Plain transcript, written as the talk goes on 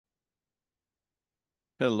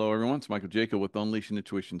Hello, everyone. It's Michael Jacob with Unleashing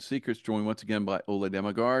Intuition Secrets, joined once again by Ole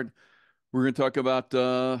Dammegard. We're going to talk about,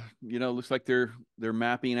 looks like they're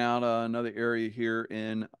mapping out another area here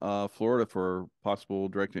in Florida for possible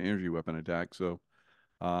directed energy weapon attack. So,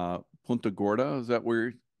 Punta Gorda, is that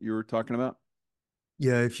where you were talking about?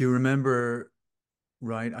 Yeah, if you remember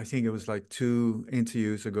right, I think it was like two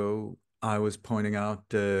interviews ago, I was pointing out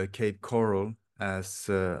Cape Coral as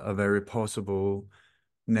a very possible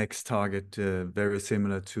next target, very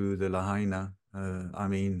similar to the Lahaina. I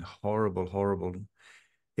mean, horrible, horrible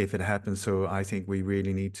if it happens. So I think we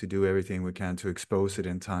really need to do everything we can to expose it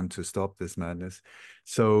in time to stop this madness.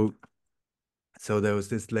 So so there was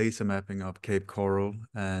this laser mapping of Cape Coral,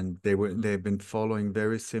 and they've been following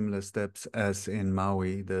very similar steps as in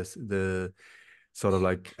Maui. The sort of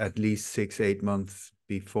like at least 6, 8 months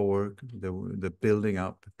before the building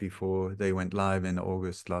up before they went live in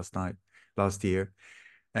August last year.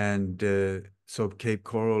 And so Cape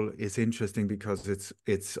Coral is interesting because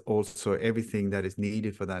it's also everything that is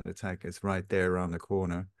needed for that attack is right there around the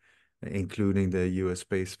corner, including the U.S.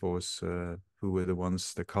 Space Force, who were the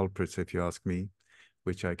ones, the culprits, if you ask me,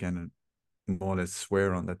 which I can more or less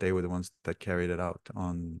swear on that they were the ones that carried it out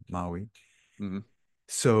on Maui. Hmm.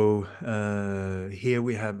 So here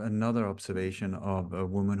we have another observation of a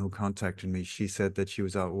woman who contacted me. She said that she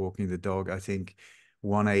was out walking the dog, I think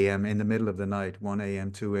 1 a.m. in the middle of the night, 1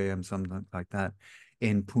 a.m., 2 a.m., something like that,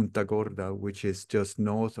 in Punta Gorda, which is just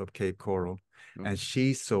north of Cape Coral. Oh. And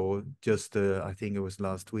she saw just, I think it was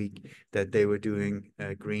last week, that they were doing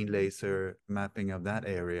a green laser mapping of that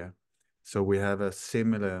area. So we have a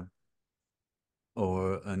similar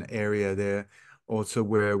or an area there also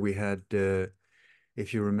where we had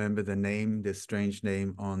if you remember the name, the strange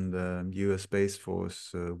name on the US Space Force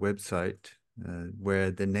website,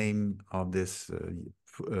 where the name of this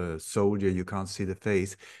soldier, you can't see the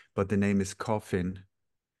face, but the name is Coffin,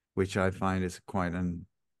 which I find is quite an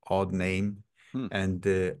odd name. Hmm. And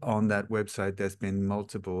on that website, there's been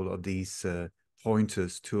multiple of these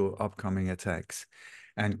pointers to upcoming attacks.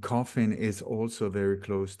 And Coffin is also very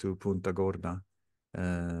close to Punta Gorda.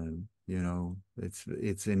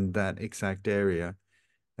 It's in that exact area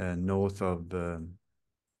north of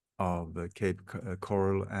Cape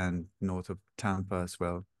Coral and north of Tampa as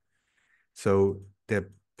well. So they're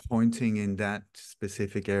pointing in that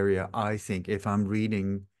specific area. I think if I'm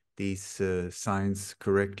reading these signs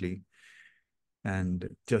correctly, and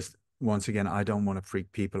just once again, I don't want to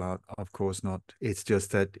freak people out. Of course not. It's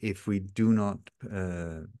just that if we do not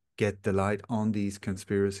get the light on these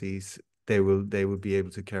conspiracies, they will be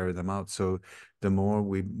able to carry them out. So the more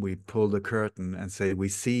we pull the curtain and say we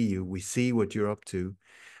see you, we see what you're up to.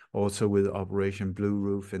 Also with Operation Blue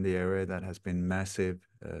Roof in the area that has been massive,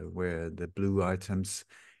 where the blue items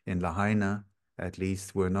in Lahaina at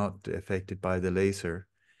least were not affected by the laser.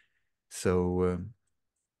 So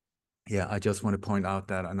yeah, I just want to point out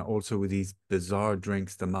that, and also with these bizarre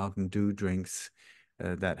drinks, the Mountain Dew drinks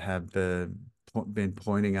that have been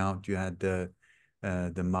pointing out. You had the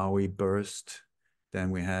Maui Burst,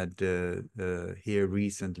 then we had here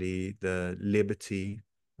recently the Liberty,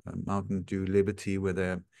 Mountain Dew Liberty, where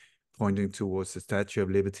they're pointing towards the Statue of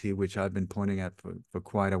Liberty, which I've been pointing at for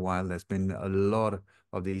quite a while. There's been a lot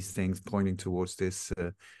of these things pointing towards this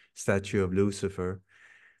statue of Lucifer,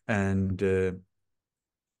 and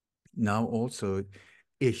now also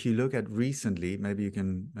if you look at recently, maybe you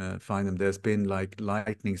can find them, there's been like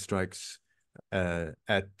lightning strikes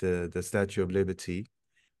at the Statue of Liberty,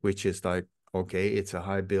 which is like, okay, it's a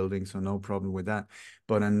high building, so no problem with that.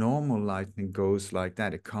 But a normal lightning goes like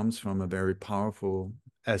that. It comes from a very powerful,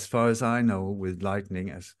 as far as I know, with lightning,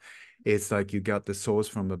 as it's like you got the source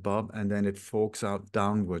from above and then it forks out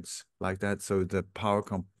downwards like that. So the power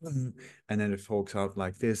comes and then it forks out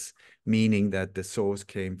like this, meaning that the source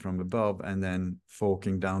came from above and then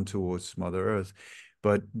forking down towards Mother Earth.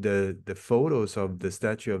 But the photos of the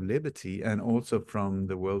Statue of Liberty and also from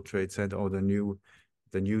the World Trade Center or the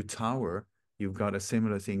new tower, you've got a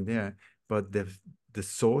similar thing there. But the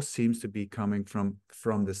source seems to be coming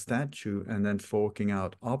from the statue and then forking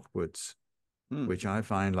out upwards, Hmm. which I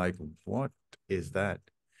find like, what is that?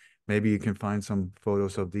 Maybe you can find some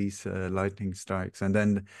photos of these lightning strikes, and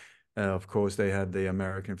then of course they had the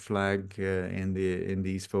American flag in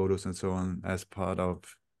these photos and so on as part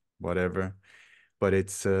of whatever. But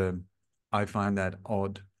it's I find that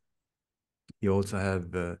odd. You also have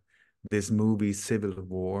this movie Civil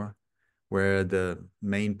War, where the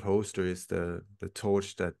main poster is the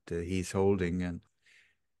torch that he's holding, and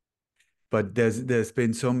but there's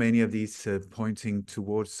been so many of these pointing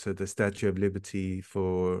towards the Statue of Liberty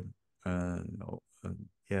for uh, uh,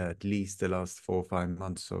 yeah, at least the last 4 or 5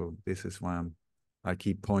 months. So this is why I'm I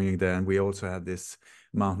keep pointing there. And we also have this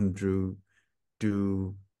Mountain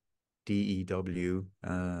Dew DEW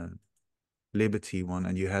Liberty one,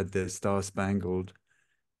 and you had the Star Spangled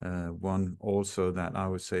one also that I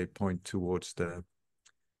would say point towards the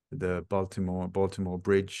Baltimore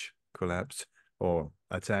Bridge collapse or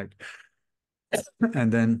attack.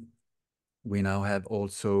 And then we now have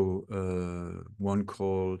also one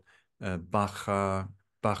called Baja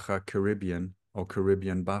Caribbean or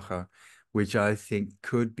Caribbean Baja, which I think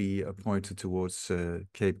could be pointed towards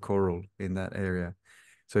Cape Coral in that area.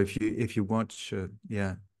 So if you watch,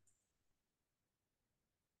 yeah,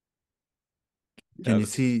 Yeah, can you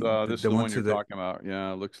see this is the the one one to you're the? talking about.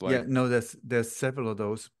 Yeah, it looks Yeah, like. no, there's several of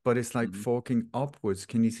those, but it's like Mhm. forking upwards.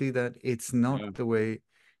 Can you see that? It's not Yeah. the way.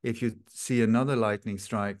 If you see another lightning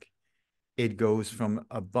strike, it goes from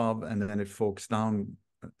above and then it forks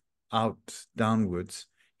out downwards.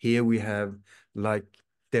 Here we have like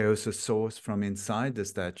there's a source from inside the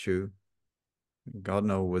statue. God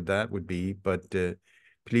knows what that would be, but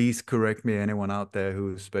please correct me, anyone out there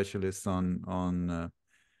who's specialists on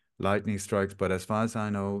lightning strikes. But as far as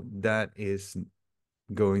I know, that is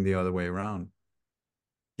going the other way around.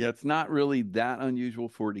 Yeah, it's not really that unusual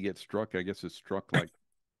for it to get struck. I guess it's struck like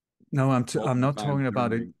No, I'm multiple not times talking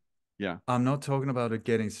about it. during. Yeah. I'm not talking about it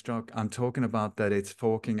getting struck. I'm talking about that it's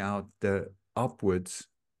forking out the upwards.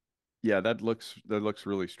 Yeah, that looks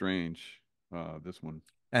really strange. This one.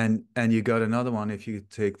 And you got another one if you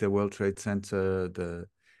take the World Trade Center, the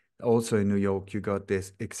also in New York, you got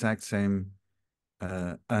this exact same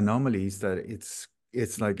anomalies that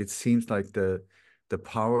it's like it seems like the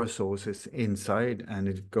power source is inside and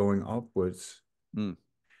it's going upwards, Mm.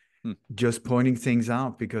 Hmm. just pointing things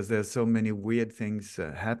out because there's so many weird things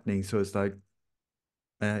happening. So it's like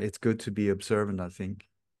it's good to be observant, I think.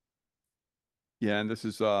 Yeah, and this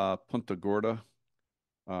is Punta Gorda.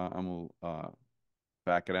 I'm gonna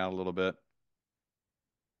back it out a little bit.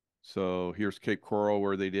 So here's Cape Coral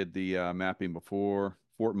where they did the mapping before.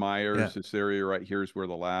 Fort Yeah. Myers, this area right here is where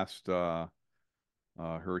the last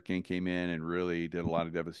hurricane came in and really did a lot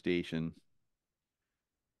of devastation.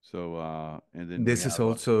 So and then we This is have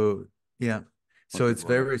also, yeah. So Punta it's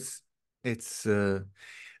Gorda. very, it's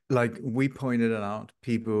like we pointed it out,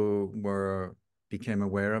 people became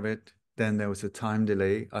aware of it. Then there was a time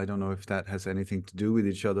delay. I don't know if that has anything to do with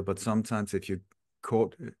each other, but sometimes if you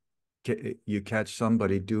caught, you catch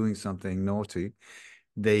somebody doing something naughty,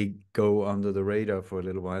 they go under the radar for a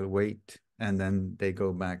little while, wait, and then they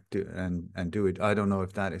go back to and do it. I don't know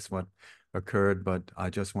if that is what occurred, but I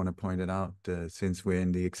just want to point it out since we're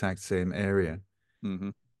in the exact same area. Hmm.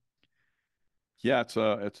 Yeah,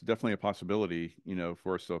 it's definitely a possibility,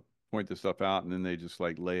 for us to point this stuff out and then they just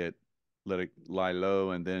like let it lie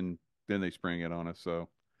low and then they spring it on us. So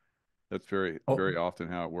that's very, Oh, very often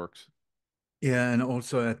how it works. yeah, and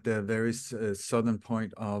also at the very southern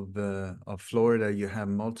point of Florida, you have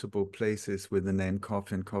multiple places with the name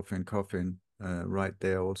Coffin, Coffin, Coffin, right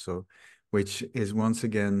there also, which is once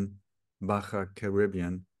again Baja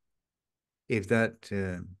Caribbean. If that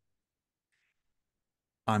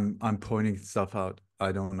I'm pointing stuff out,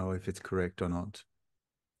 I don't know if it's correct or not.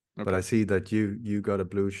 But I Okay. see that you got a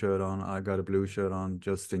blue shirt on, I got a blue shirt on,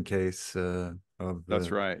 just in case of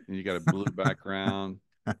That's right. And you got a blue background.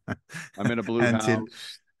 I'm in a blue anti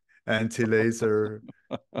house. anti-laser.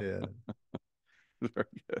 Yeah. Very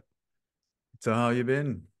good. So how you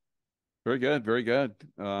been? Very good. Very good.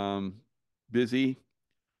 Busy.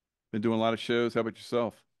 Been doing a lot of shows. How about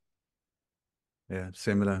yourself? Yeah,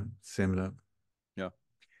 similar. Yeah.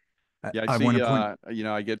 I, Yeah, I I want see to point.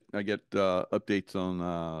 I get updates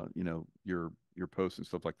on your posts and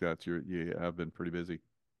stuff like that. You have been pretty busy.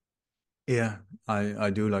 Yeah, I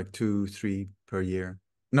do like two, three per year.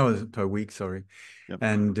 No, per week, sorry. Yep.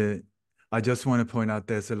 And I just want to point out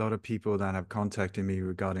there's a lot of people that have contacted me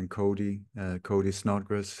regarding Cody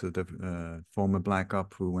Snodgrass, the former Black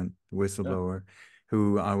Op who went Yeah. whistleblower,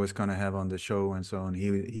 who I was going to have on the show and so on.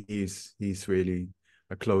 He's really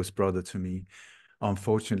a close brother to me.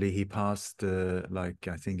 Unfortunately, he passed like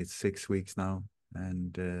I think it's 6 weeks now,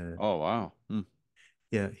 and Oh, wow. Hmm.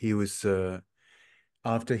 yeah, he was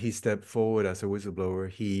after he stepped forward as a whistleblower,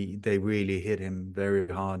 they really hit him very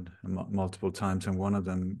hard multiple times, and one of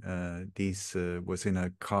them, these was in a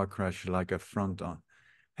car crash, like a front on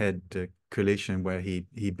head collision where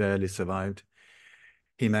he barely survived.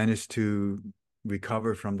 He managed to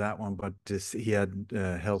recover from that one, but he had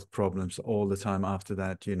health problems all the time after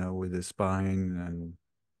that, with his spine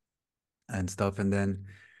and stuff. And then,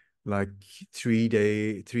 like 3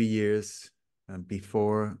 years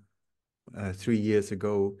before 3 years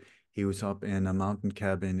ago, He was up in a mountain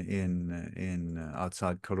cabin in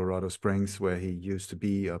outside Colorado Springs, where he used to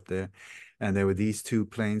be up there, and there were these two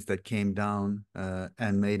planes that came down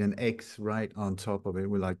and made an X right on top of it,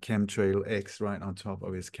 with like chemtrail X right on top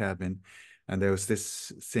of his cabin, and there was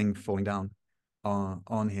this thing falling down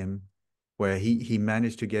on him, where he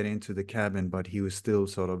managed to get into the cabin, but he was still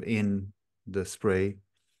sort of in the spray.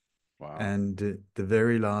 Wow. And the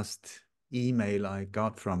very last email I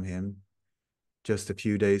got from him, just a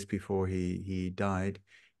few days before he died,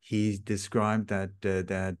 he described that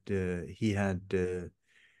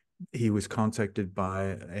he was contacted by,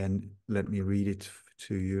 and let me read it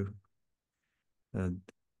to you, uh,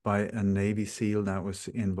 by a Navy SEAL that was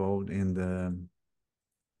involved in the.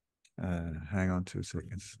 Hang on 2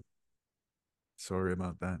 seconds. Sorry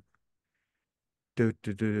about that. Do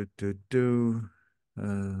do do do do.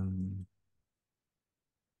 Um,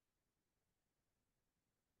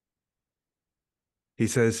 he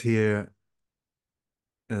says here,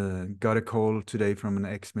 got a call today from an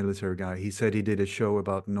ex-military guy. He said he did a show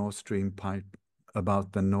about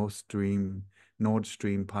about the Nord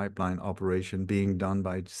Stream pipeline operation being done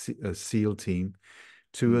by a SEAL team.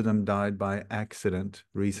 Two of them died by accident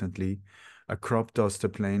recently. A crop duster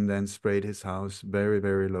plane then sprayed his house very,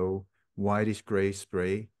 very low, whitish gray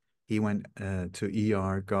spray. He went to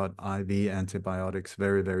ER, got IV antibiotics,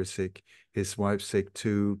 very, very sick. His wife sick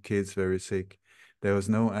too, kids very sick. There was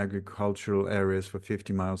no agricultural areas for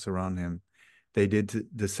 50 miles around him. They did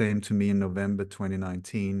the same to me in November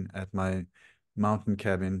 2019 at my mountain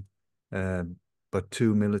cabin, uh, but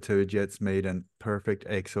two military jets made a perfect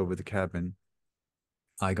X over the cabin.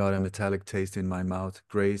 I got a metallic taste in my mouth,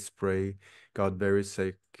 gray spray, got very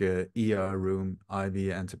sick, ER room,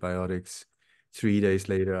 IV antibiotics. 3 days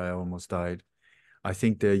later, I almost died. I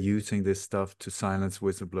think they're using this stuff to silence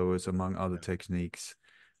whistleblowers, among other techniques.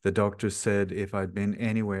 The doctor said if I'd been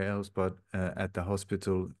anywhere else but at the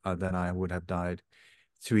hospital, then I would have died.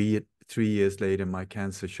 Three years later, my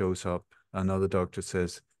cancer shows up. Another doctor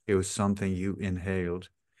says it was something you inhaled.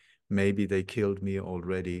 Maybe they killed me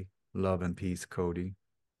already. Love and peace, Cody.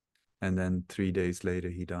 And then 3 days later,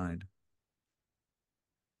 he died.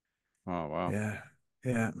 Oh, wow. Yeah,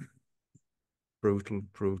 yeah, brutal,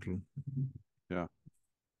 brutal. Yeah.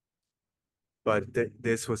 But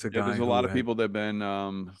this was a Yeah, there's guy a lot who of had. people that have been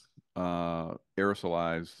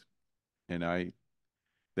aerosolized, and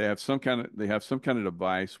they have some kind of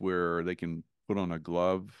device where they can put on a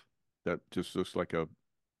glove that just looks like a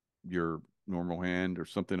your normal hand or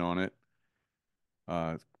something on it,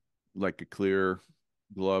 uh, like a clear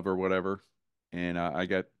glove or whatever. And I've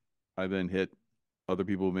been hit. Other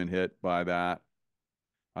people have been hit by that.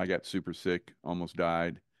 I got super sick, almost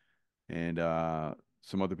died, and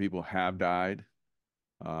some other people have died.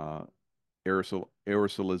 Uh,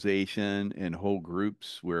 Aerosolization in whole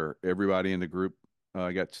groups where everybody in the group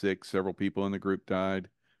got sick. Several people in the group died,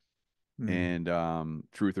 Mm, and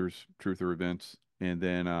truther events. And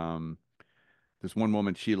then this one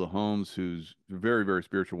woman, Sheila Holmes, who's a very, very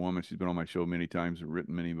spiritual woman. She's been on my show many times and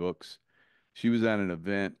written many books. She was at an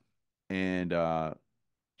event, and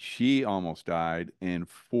she almost died, and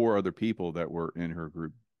four other people that were in her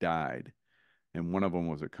group died, and one of them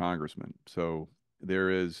was a congressman. So there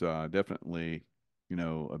is definitely,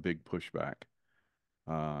 a big pushback,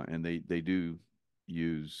 and they do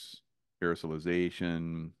use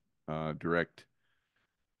aerosolization, direct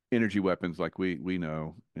energy weapons like we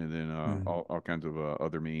know, and then mm. all kinds of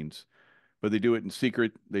other means. But they do it in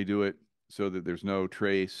secret. They do it so that there's no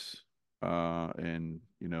trace, and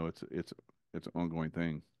it's an ongoing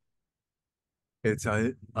thing.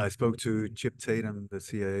 I spoke to Chip Tatum, the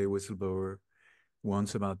CIA whistleblower,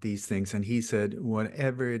 once about these things, and he said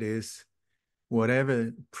whatever it is,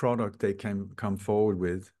 whatever product they can come forward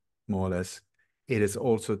with, more or less, it is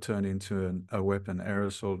also turned into a weapon,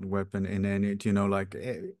 aerosol weapon in any, like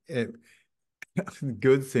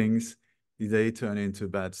good things, they turn into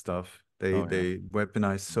bad stuff. They Oh yeah. they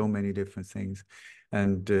weaponize so many different things.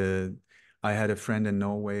 And I had a friend in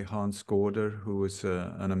Norway, Hans Gaarder, who was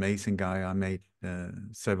an amazing guy. I made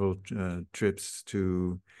several trips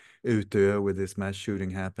to Utøya where this mass shooting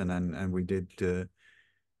happened, and we did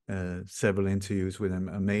several interviews with him.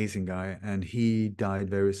 Amazing guy, and he died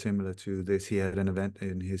very similar to this. He had an event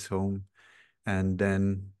in his home, and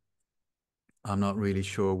then I'm not really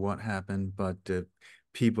sure what happened, but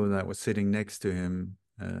people that were sitting next to him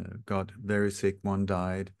got very sick. One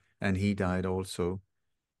died, and he died also.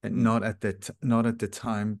 And Mm. not at the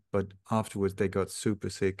time, but afterwards they got super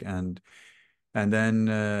sick, and then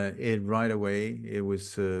it right away it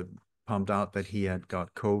was pumped out that he had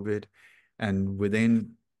got COVID, and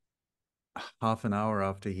within half an hour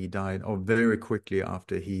after he died, or very quickly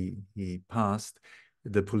after he passed,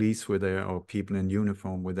 the police were there, or people in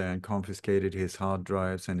uniform were there, and confiscated his hard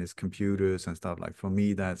drives and his computers and stuff. Like, for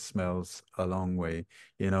me, that smells a long way.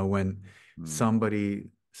 You know, when Mm. somebody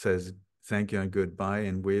says thank you and goodbye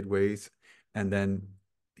in weird ways, and then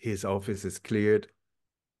his office is cleared.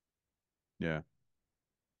 Yeah.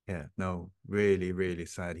 Yeah, no, really, really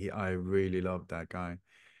sad. I really loved that guy.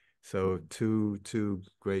 So Mm. two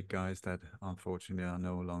great guys that unfortunately are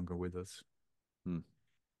no longer with us. Mm.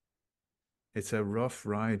 It's a rough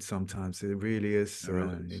ride sometimes. It really is. It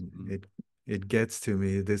really is. Mm. It gets to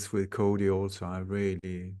me. This with Cody also. I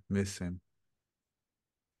really miss him,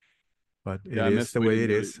 but Yeah, it is the way it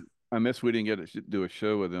is. I miss we didn't get to do a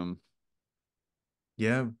show with him.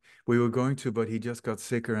 Yeah, we were going to, but he just got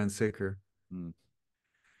sicker and sicker. Mm.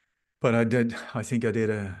 But I did. I think I did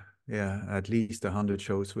at least 100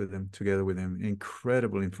 shows with him, together with him.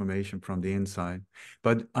 Incredible information from the inside.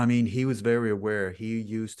 But I mean, he was very aware. He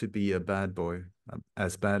used to be a bad boy,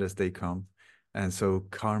 as bad as they come, and so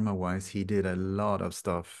karma wise, he did a lot of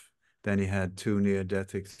stuff. Then he had two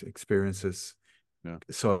near-death experiences. Yeah.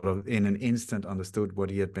 Sort of in an instant understood what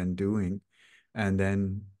he had been doing, and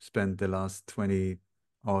then spent the last 20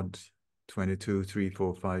 odd 22, 3,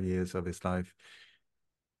 4, 5 years of his life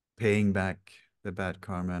paying back the bad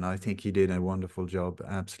karma. And I think he did a wonderful job,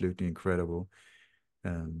 absolutely incredible.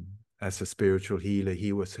 Um, as a spiritual healer,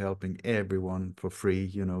 he was helping everyone for free,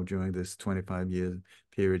 during this 25-year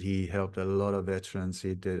period. He helped a lot of veterans.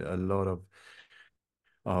 He did a lot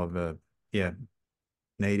of yeah,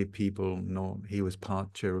 native people. No, he was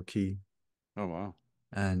part Cherokee. Oh wow.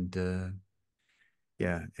 And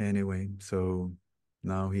yeah, anyway, so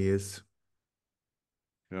now he is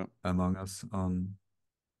Yeah. among us on,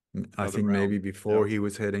 I Other think maybe realm. Yeah. before he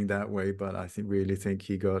was heading that way, but really think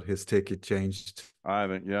he got his ticket changed I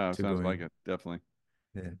haven't. Yeah, it to sounds like going. it. Definitely.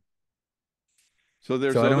 Yeah. So So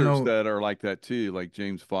there's I don't others know. that are like that too, like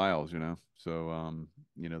James Files, So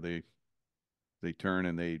they turn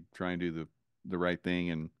and they try and do the right thing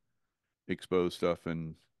and expose stuff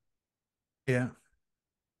and Yeah.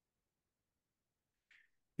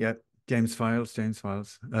 Yeah. James Files.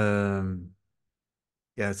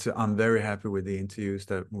 Yeah, so I'm very happy with the interviews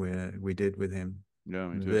that we did with him. yeah,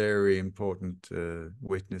 me too. Very important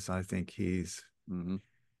witness. I think Hmm.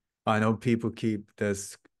 I know people keep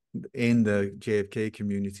there's in the JFK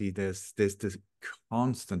community, there's this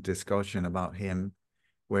constant discussion about him,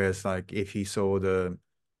 whereas like if he saw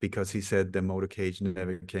because he said the motorcade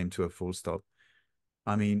never came to a full stop.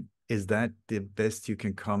 I mean, is that the best you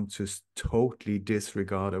can come to totally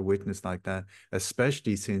disregard a witness like that,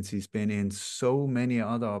 especially since he's been in so many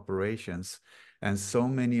other operations and so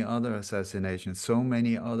many other assassinations, so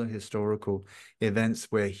many other historical events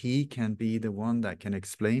where he can be the one that can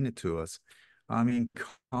explain it to us? I mean,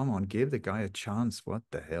 come on, give the guy a chance. What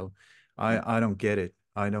the hell? Yeah. I don't get it.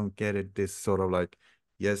 I don't get it. This sort of like,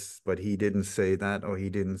 yes, but he didn't say that, or he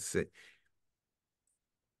didn't say.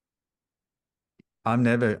 I'm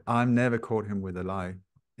never caught him with a lie,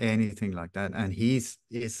 anything like that. And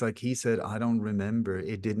it's like he said, I don't remember.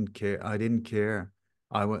 It didn't care. I didn't care.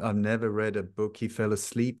 I've never read a book. He fell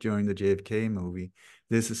asleep during the JFK movie.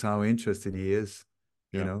 This is how interested he is.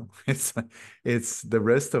 You Yeah. know, it's the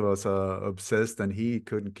rest of us are obsessed, and he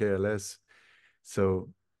couldn't care less.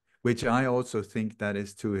 So, which I also think that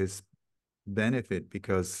is to his benefit,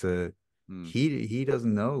 because Mm. he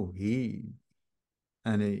doesn't know.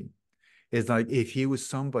 And he, it's like if he was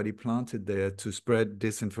somebody planted there to spread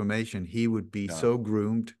disinformation, he would be Yeah. so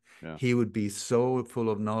groomed. Yeah. He would be so full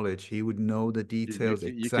of knowledge. He would know the details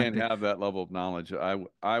You can't exactly. have that level of knowledge.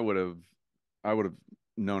 I would have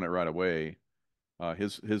known it right away.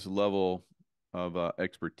 His level of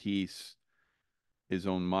expertise is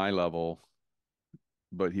on my level,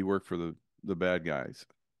 but he worked for the bad guys.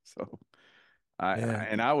 So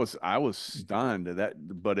Yeah. I was stunned at that,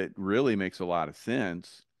 but it really makes a lot of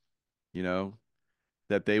sense, you know,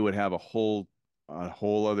 that they would have a whole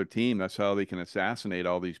other team. That's how they can assassinate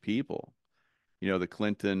all these people. The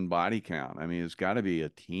Clinton body count. I mean, there's got to be a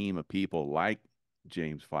team of people like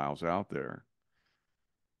James Files out there.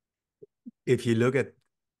 If you look at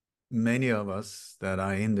many of us that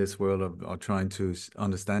are in this world of are trying to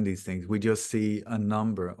understand these things, we just see a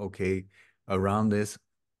number. Okay, around this,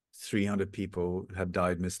 300 people have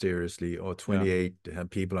died mysteriously, or Yeah, 28 have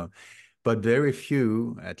people. But very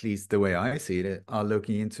few, at least the way I see it, are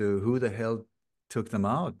looking into who the hell took them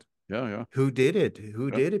out. yeah, yeah, Who did it? Who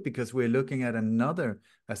yeah. did it? Because we're looking at another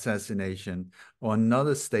assassination, or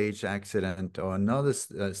another stage accident, or another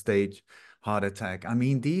stage heart attack. I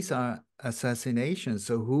mean, these are assassinations.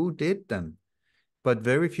 So who did them? but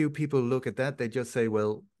very few people look at that. They just say,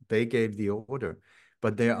 well, they gave the order.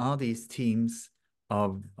 But there are these teams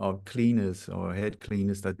of cleaners or head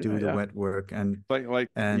cleaners that Yeah, do the yeah. wet work, Like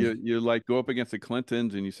and you like go up against the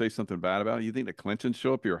Clintons and you say something bad about it. You think the Clintons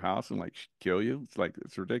show up at your house and like kill you? It's like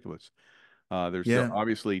it's ridiculous. There's yeah,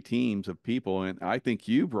 obviously teams of people, and I think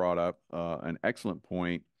you brought up an excellent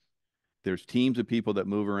point. There's teams of people that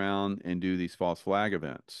move around and do these false flag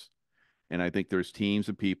events, and I think there's teams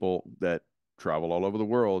of people that travel all over the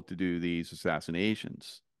world to do these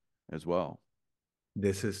assassinations as well.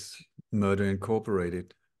 this is Murder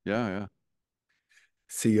Incorporated. Yeah, yeah.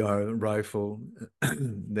 CR rifle.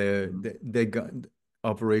 Mhm. They got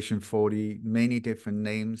Operation 40, many different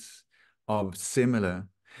names of similar,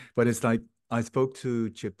 but it's like I spoke to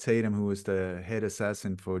Chip Tatum, who was the head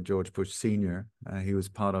assassin for George Bush Sr. He was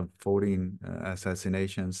part of 14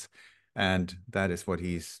 assassinations, and that is what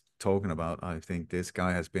he's talking about. I think this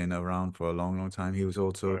guy has been around for a long, long time. He was Oh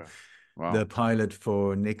also yeah. Wow. the pilot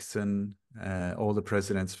for Nixon, all the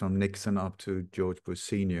presidents from Nixon up to George Bush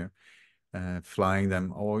Sr., flying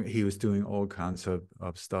them. All he was doing all kinds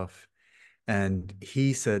of stuff, and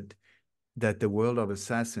he said that the world of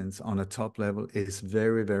assassins on a top level is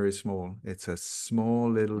very, very small. It's a small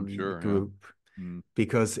little I'm sure. Yeah. group Mm.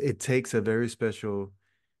 because it takes a very special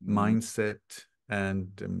Mm. mindset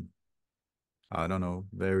and I don't know,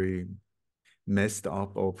 very messed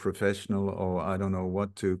up or professional, or I don't know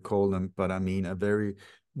what to call them, but I mean a very,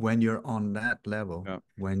 when you're on that level, Yeah.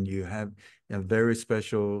 when you have a very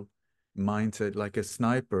special mindset, like a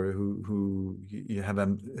sniper who you have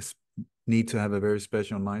a need to have a very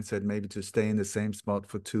special mindset, maybe to stay in the same spot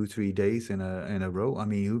for 2 3 days in a row. I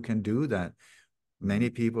mean, who can do that? Mm. Many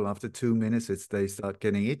people after 2 minutes they start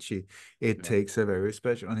getting itchy. It Yeah. takes a very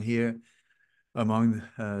special, and here among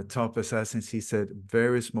top assassins, he said,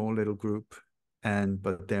 very small little group, and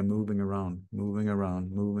but they're moving around, moving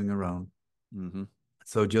around, moving around. Hmm.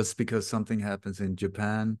 So just because something happens in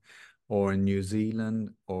Japan or in New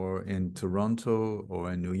Zealand or in Toronto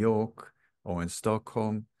or in New York or in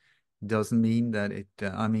Stockholm doesn't mean that it,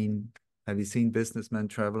 I mean, have you seen businessmen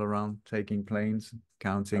travel around taking planes,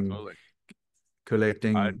 counting, Absolutely. I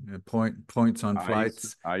collecting points on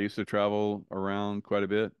flights? I used to travel around quite a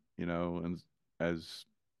bit, and as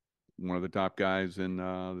one of the top guys in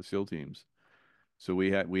the SEAL teams. So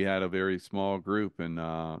we had a very small group and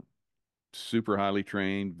super highly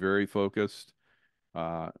trained, very focused.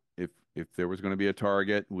 Uh, if there was going to be a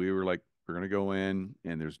target, we were like, we're going to go in,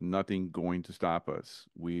 and there's nothing going to stop us.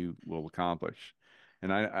 We will accomplish.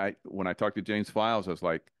 And I when I talked to James Files, I was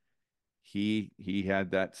like, he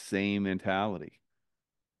had that same mentality.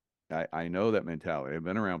 I know that mentality. I've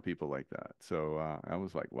been around people like that. So I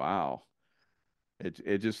was like, wow.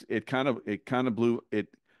 It kind of blew it.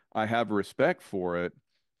 I have respect for it.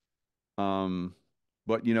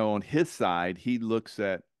 But on his side, he looks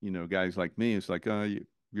at, guys like me. It's like,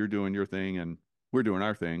 you're doing your thing and we're doing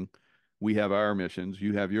our thing. We have our missions.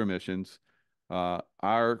 You have your missions.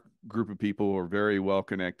 Our group of people are very well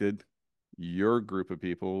connected. Your group of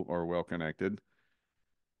people are well connected.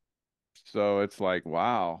 So it's like,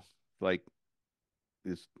 wow, like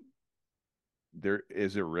is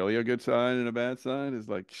is it really a good side and a bad side? It's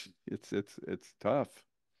like it's tough.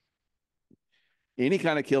 Any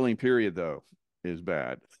kind of killing period though is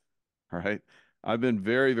bad. All right. I've been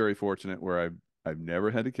very, very fortunate where I've never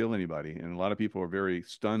had to kill anybody. And a lot of people are very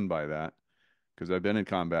stunned by that because I've been in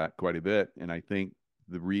combat quite a bit. And I think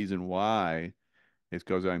the reason why is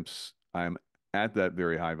because I'm at that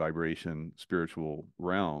very high vibration spiritual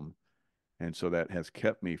realm. And so that has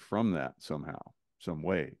kept me from that somehow, some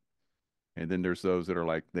way. And then there's those that are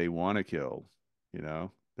like they want to kill, you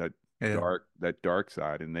know, that Yeah. dark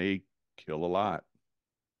side, and they kill a lot.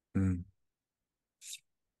 Mm.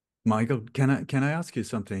 Michael, can I ask you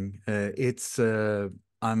something? It's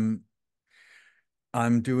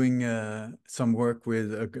I'm doing some work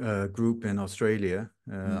with a group in Australia.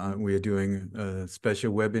 Hmm. We are doing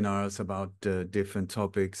special webinars about different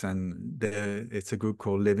topics, and it's a group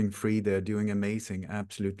called Living Free. They're doing amazing,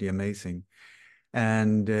 absolutely amazing.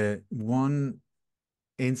 And one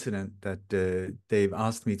incident that they've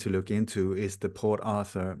asked me to look into is the Port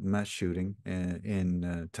Arthur mass shooting in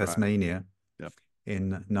Right. Tasmania Yep.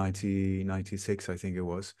 in 1996, I think it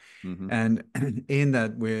was. Hmm. And in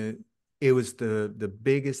that, it was the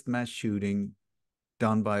biggest mass shooting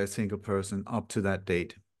done by a single person up to that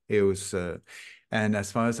date. It was, and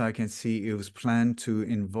as far as I can see, it was planned to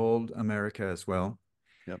involve America as well,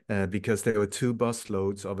 Yep. because there were two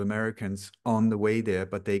busloads of Americans on the way there,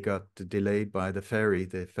 but they got delayed by the ferry.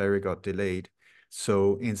 The ferry got delayed.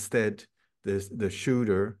 So instead, the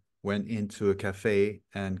shooter went into a cafe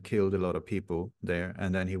and killed a lot of people there.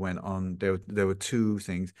 And then he went on. There were two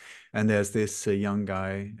things, and there's this young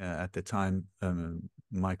guy at the time,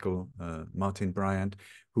 Martin Bryant,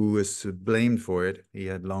 who was blamed for it. He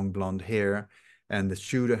had long blonde hair, and the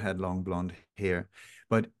shooter had long blonde hair.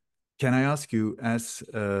 But can I ask you, as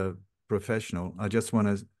a professional, I just want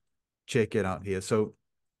to check it out here. So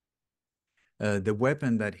the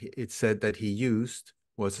weapon that it said that he used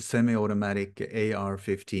was a semi-automatic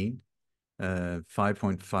AR-15,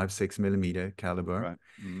 5.56 millimeter caliber. Right.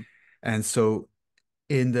 Mm-hmm. And so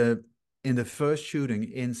in the first shooting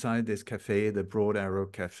inside this cafe, the Broad Arrow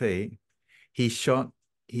Cafe, he shot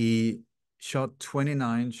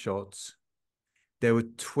 29 shots. There were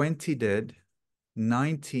 20 dead,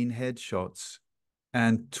 19 headshots,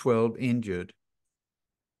 and 12 injured.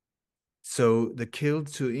 So the killed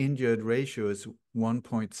to injured ratio is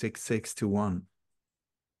 1.66 to 1.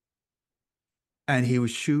 And he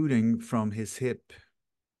was shooting from his hip.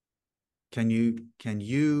 Can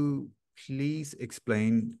you please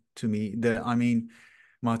explain to me that, I mean,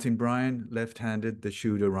 Martin Bryan, left-handed, the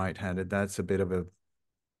shooter right-handed. That's a bit of a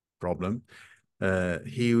problem.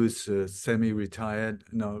 He was semi-retired,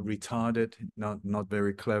 no, retarded, not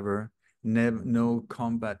very clever. Never, no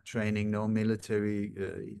combat training, no military.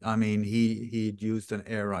 I mean, he'd used an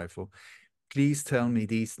air rifle. Please tell me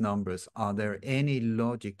these numbers. Are there any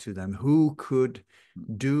logic to them? Who could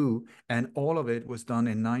do? And all of it was done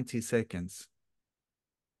in 90 seconds.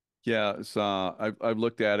 Yeah, it's I've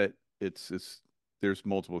looked at it. It's there's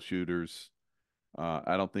multiple shooters.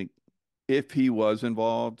 I don't think if he was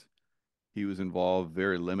involved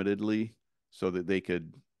very limitedly so that they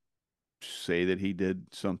could say that he did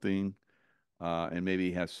something, and maybe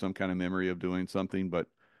he has some kind of memory of doing something, but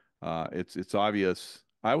it's obvious.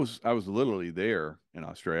 I was literally there in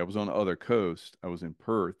Australia. I was on the other coast. I was in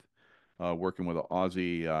Perth, working with an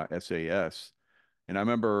Aussie SAS, and I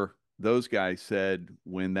remember those guys said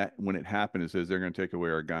when it happened, it says they're going to take away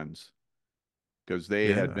our guns because they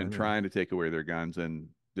Yeah, had been trying to take away their guns, and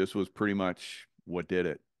this was pretty much what did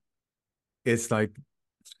it. it's like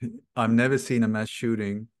I've never seen a mass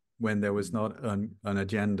shooting when there was not an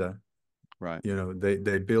agenda. Right. You know,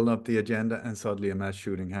 they build up the agenda and suddenly a mass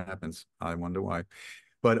shooting happens. I wonder why.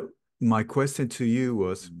 But my question to you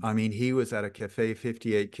was, I mean, he was at a cafe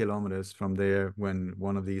 58 kilometers from there when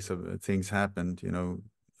one of these things happened, you know,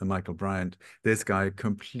 Michael Bryant. This guy,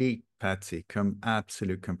 complete patsy,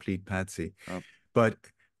 absolute complete patsy. Oh, But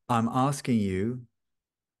I'm asking you,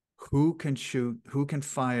 who can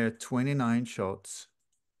fire 29 shots?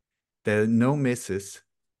 There are no misses,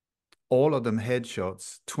 all of them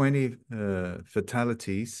headshots, 20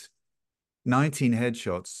 fatalities, 19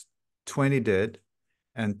 headshots, 20 dead,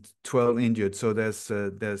 and 12 injured. So there's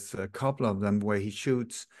a couple of them where he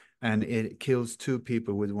shoots and it kills two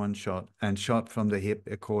people with one shot and shot from the hip,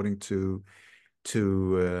 according to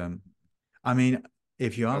I mean,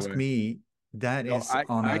 if you by the ask way, me, that no, is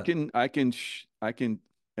on a I can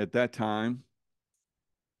at that time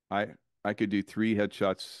I I could do three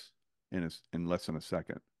headshots in less than a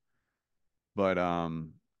second. But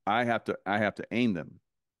I have to aim them,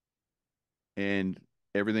 and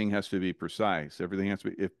everything has to be precise. Everything has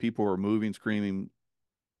to be, if people are moving, screaming,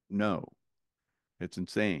 no, it's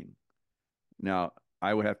insane. Now,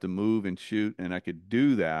 I would have to move and shoot, and I could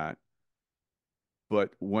do that.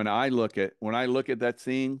 But when I look at that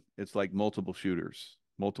scene, it's like multiple shooters.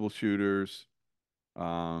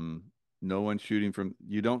 Um, no one shooting from,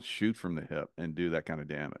 you don't shoot from the hip and do that kind of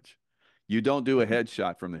damage. You don't do a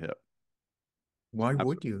headshot from the hip. why would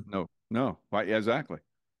Absolutely. you? No, no. Why, exactly.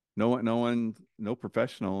 No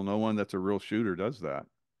professional, no one that's a real shooter does that.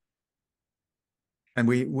 And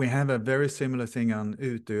we have a very similar thing on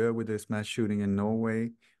Utøya with this mass shooting in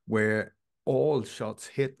Norway, where all shots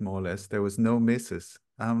hit more or less. There was no misses.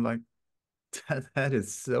 I'm like, that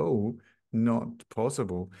is so not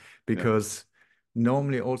possible, Yeah. because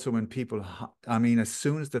normally also when people, I mean, as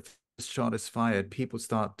soon as the first shot is fired, people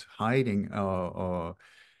start hiding or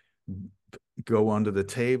go under the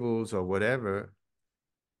tables or whatever.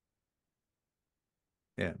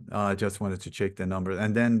 Yeah, I just wanted to check the number.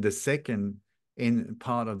 And then the second in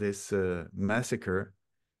part of this massacre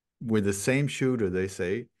with the same shooter, they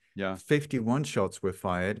say Yeah. 51 shots were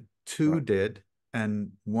fired, two Right. dead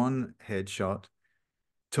and one headshot,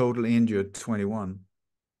 total injured 21.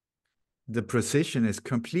 The precision is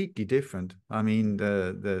completely different. I mean,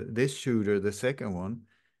 the this shooter, the second one,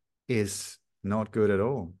 is not good at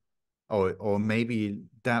all. Or maybe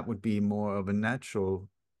that would be more of a natural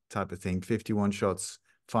type of thing. 51 shots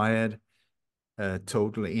fired,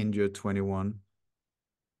 total injured 21,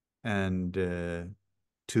 and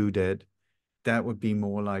two dead. that would be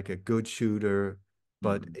more like a good shooter,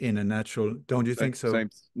 but Mm-mm. in a natural. Don't you Same, think so? same.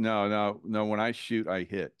 No, no, no. When I shoot, I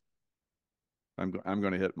hit. I'm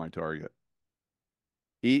going to hit my target.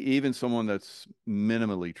 Even someone that's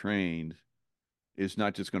minimally trained is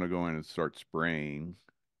not just going to go in and start spraying.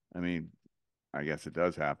 I mean, I guess it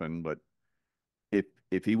does happen, but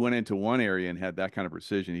if he went into one area and had that kind of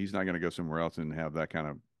precision, he's not going to go somewhere else and have that kind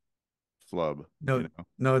of flub, you No, know.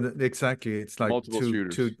 no, exactly. It's like Multiple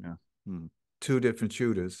shooters. Yeah. Hmm. two different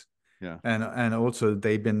shooters, Yeah. and also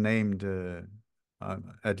they've been named.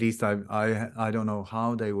 At least I don't know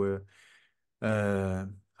uh,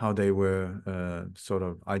 how they were sort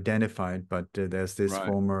of identified, but there's this Right.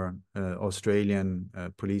 former Australian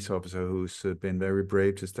police officer who's been very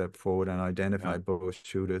brave to step forward and Yeah. identify both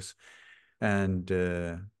shooters. And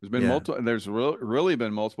yeah, There's really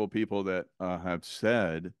been multiple people that have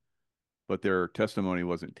said, but their testimony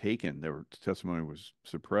wasn't taken. Their testimony was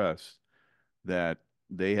suppressed, that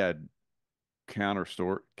they had counter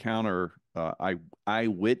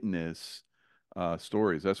eyewitness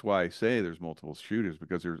stories. That's why I say there's multiple shooters,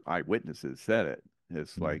 because there's eyewitnesses said it.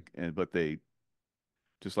 It's mm, like, and but they,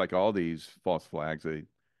 just like all these false flags,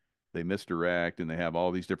 they misdirect and they have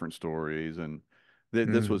all these different stories. And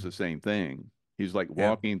this was the mm, same thing. He's like yeah,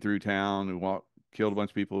 walking through town and killed a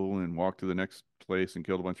bunch of people and walked to the next place and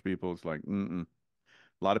killed a bunch of people. It's like, mm-mm.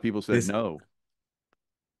 A lot of people said this no.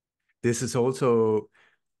 this is also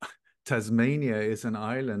Tasmania is an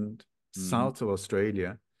island Hmm. south of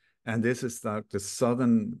Australia, and this is like the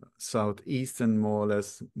southeastern, more or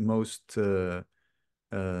less, most uh,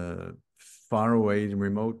 far away,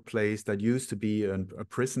 remote place that used to be a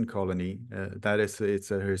prison colony. That is,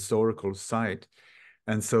 it's a historical site,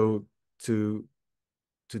 and so to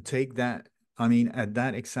to take that, I mean, at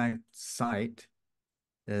that exact site.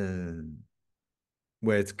 Uh,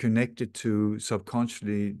 where it's connected to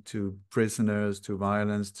subconsciously to prisoners, to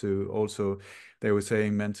violence, to also, they were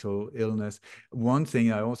saying mental illness. One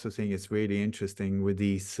thing I also think is really interesting with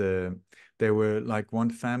these, there were like one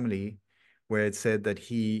family where it said that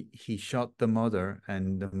he shot the mother,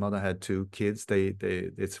 and the mother had two kids. They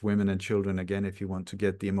it's women and children again, if you want to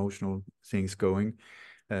get the emotional things going.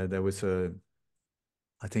 There was a,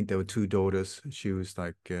 I think there were two daughters. She was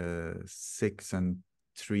like 6 and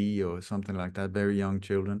 3 or something like that, very young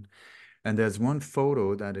children. And there's one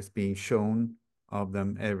photo that is being shown of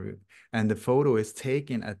them and the photo is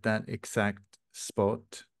taken at that exact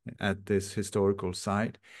spot at this historical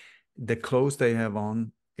site. The clothes they have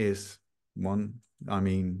on is one, I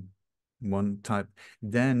mean, one type.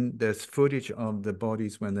 Then there's footage of the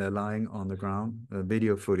bodies when they're lying on the ground,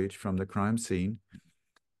 video footage from the crime scene,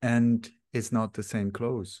 and it's not the same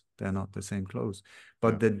clothes. They're not the same clothes. Yeah.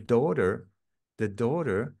 But the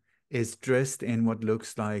daughter is dressed in what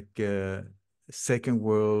looks like Second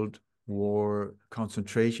World War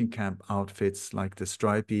concentration camp outfits, like the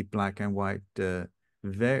stripy black and white. That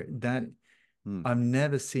Hmm. I've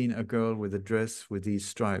never seen a girl with a dress with these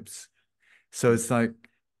stripes. So it's like,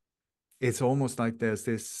 it's almost like there's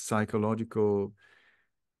this psychological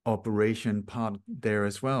operation part there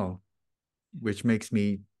as well, which makes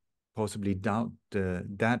me possibly doubt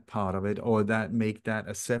that part of it, or that make that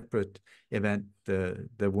a separate event.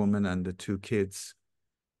 The woman and the two kids.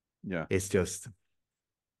 Yeah. It's just,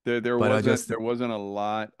 There but I wasn't just, there wasn't a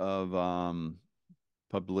lot of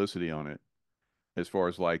publicity on it, as far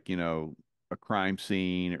as like, a crime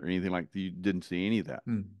scene or anything. Like, you didn't see any of that.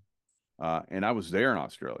 mm, And I was there in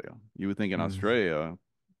Australia. You would think in mm, Australia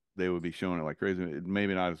they would be showing it like crazy.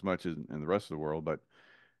 Maybe not as much as in the rest of the world, but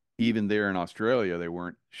even there in Australia, they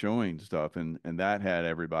weren't showing stuff, and that had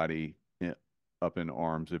everybody up in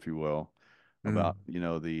arms, if you will, mm. about,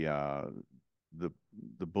 the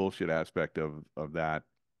the bullshit aspect of that,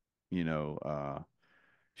 you know,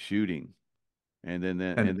 shooting. And And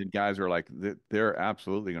then guys are like, they're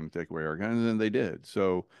absolutely going to take away our guns, and then they did.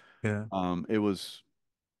 So yeah, it was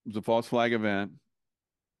a false flag event.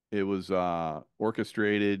 It was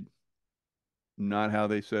orchestrated, not how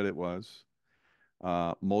they said it was.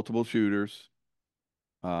 Multiple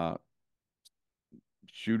uh,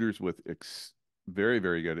 shooters with very,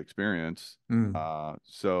 very good experience. mm,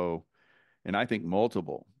 So, and I think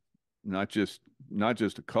multiple, not just not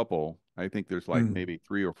just a couple. I think there's like mm, maybe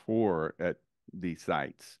three or four at these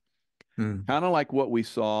sites. mm. Kind of like what we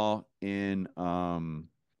saw in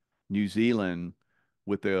New Zealand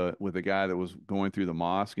with the guy that was going through the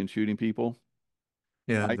mosque and shooting people.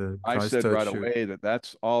 Yeah, I the I said Christchurch right shoot. away that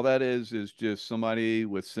that's all that is just somebody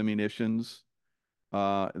with simunitions.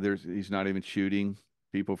 He's not even shooting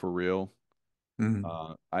people for real.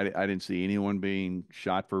 Mm, I didn't see anyone being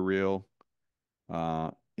shot for real.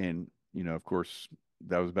 And of course,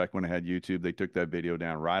 that was back when I had YouTube. They took that video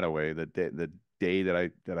down right away. The day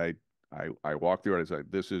that I walked through it, I was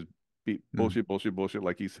like, this is mm, bullshit, bullshit, bullshit,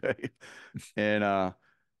 like you say. And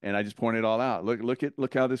and I just pointed it all out.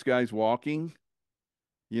 Look how this guy's walking,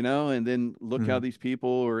 and then look how mm, these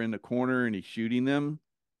people are in the corner and he's shooting them.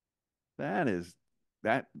 That is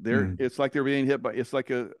that they're mm, it's like they're being hit by it's like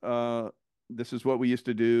a this is what we used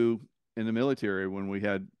to do in the military when we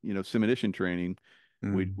had, simulation training.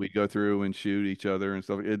 mm, We go through and shoot each other and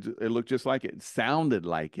stuff. It looked just like it. It sounded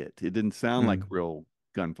like it. It didn't sound like mm, real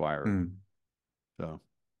gunfire. mm. So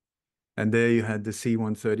And there you had the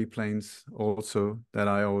C-130 planes also that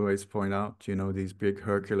I always point out, these big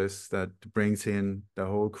Hercules that brings in the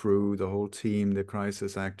whole crew, the whole team, the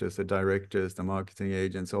crisis actors, the directors, the marketing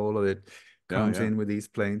agents, all of it yeah, comes yeah. in with these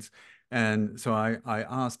planes. And so I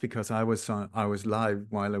asked because I was live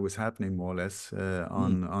while it was happening more or less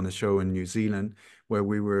Mm. on a show in New Zealand where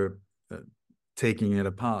we were taking it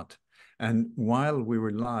apart. And while we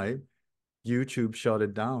were live, YouTube shut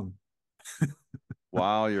it down.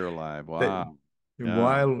 While you're alive. They, Wow. Yeah.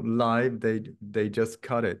 while live, they just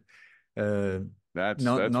cut it. Uh, That's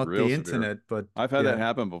not real the severe. internet, but I've had that yeah.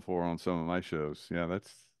 happen before on some of my shows. Yeah,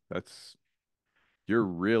 that's you're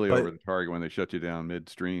really over But the target when they shut you down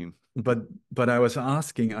midstream. but but I was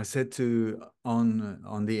asking. I said to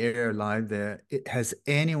on the air live there. Has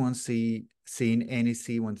anyone seen any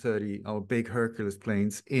C-130 or big Hercules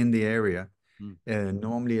planes in the area? Mm.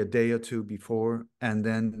 Normally a day or two before, and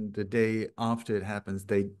then the day after it happens,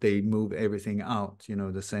 they move everything out,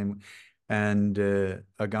 the same. And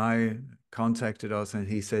a guy contacted us, and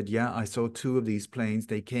he said, "Yeah, I saw two of these planes.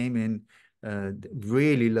 They came in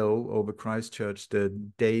really low over Christchurch the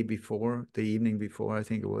day before, the evening before, I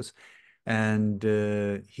think it was." And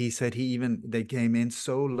he said they came in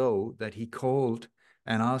so low that he called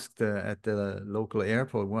and asked at the local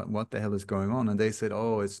airport what the hell is going on, and they said,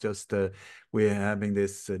 "Oh, it's just we're having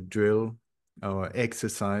this drill or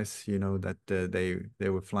exercise, that they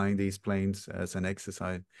were flying these planes as an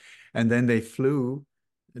exercise." And then they flew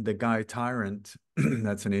the guy Tyrant.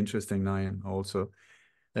 That's an interesting name also.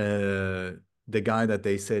 uh, the guy that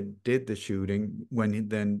they said did the shooting,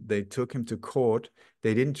 then they took him to court,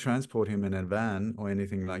 they didn't transport him in a van or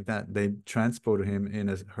anything like that. They transported him in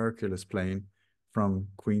a Hercules plane from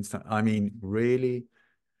Queenstown. I mean, really,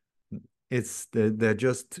 they're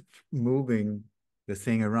just moving the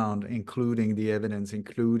thing around, including the evidence,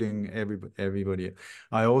 including everybody.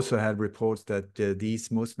 I also had reports that these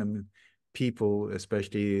Muslim people,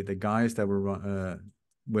 especially the guys that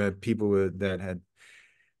where people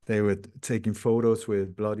they were taking photos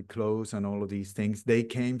with bloody clothes and all of these things. They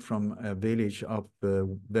came from a village up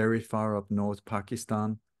very far up north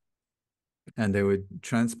Pakistan, and they were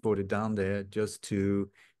transported down there just to.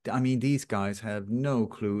 I mean, these guys have no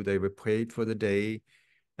clue. They were paid for the day,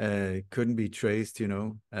 couldn't be traced,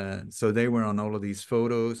 so they were on all of these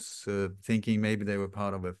photos, thinking maybe they were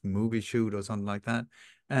part of a movie shoot or something like that.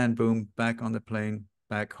 And boom, back on the plane,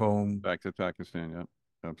 back home, Back to Pakistan. Yep.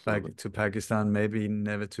 Absolutely. back to Pakistan, maybe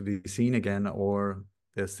never to be seen again, or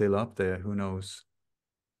they're still up there. Who knows?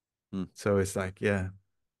 Hmm. So it's like, yeah,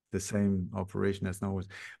 the same operation as always.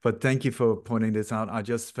 But thank you for pointing this out. I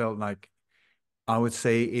just felt like I would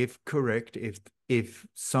say, if correct, if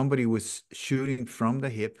somebody was shooting from the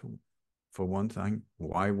hip, for one thing,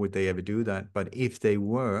 why would they ever do that? But if they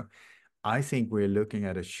were, I think we're looking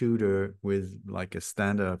at a shooter with like a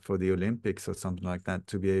standard for the Olympics or something like that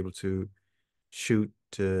to be able to shoot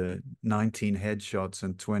 19 headshots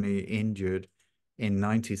and 20 injured in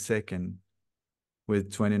 90 seconds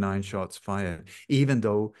with 29 shots fired. Even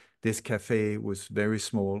though this cafe was very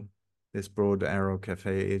small, this Broad Arrow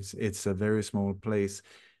Cafe, it's a very small place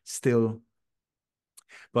still.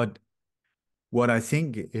 But what I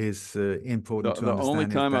think is important to The only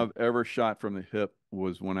understand is time that, I've ever shot from the hip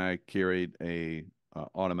was when I carried a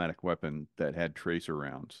automatic weapon that had tracer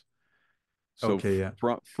rounds. So okay, yeah,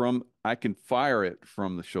 from I can fire it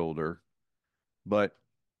from the shoulder, but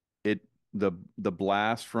it the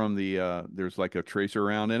blast from there's like a tracer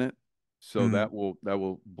round in it, so mm, that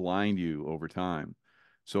will blind you over time.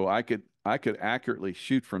 So I could accurately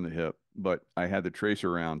shoot from the hip, but I had the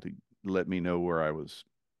tracer round to let me know where I was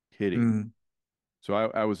hitting. mm, So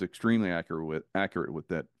I was extremely accurate with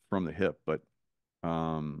that from the hip, but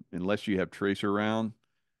unless you have tracer round,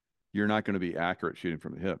 you're not going to be accurate shooting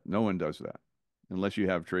from the hip. No one does that unless you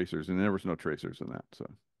have tracers, and there was no tracers in that. So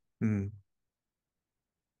mm,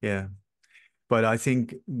 yeah. But I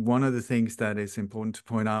think one of the things that is important to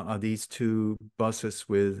point out are these two buses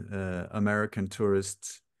with American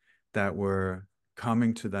tourists that were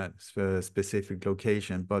coming to that specific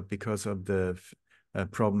location, but because of the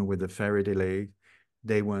problem with the ferry delay,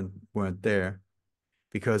 they weren't there,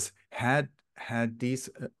 because had these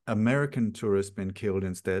American tourists been killed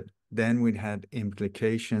instead, then we'd had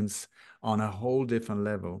implications on a whole different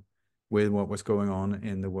level with what was going on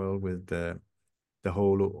in the world, with the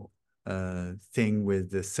whole thing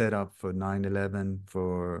with the setup for 9/11,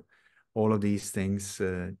 for all of these things,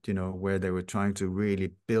 you know, where they were trying to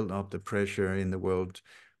really build up the pressure in the world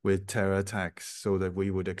with terror attacks so that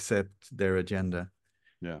we would accept their agenda.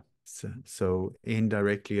 Yeah. So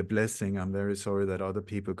indirectly a blessing. I'm very sorry that other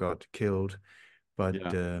people got killed, but Yeah.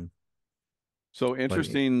 uh, So but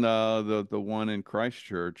interesting, the one in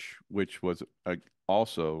Christchurch, which was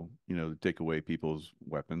also, you know, to take away people's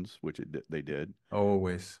weapons, which they did.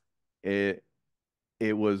 always. It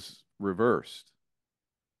it was reversed.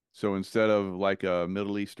 So instead of like a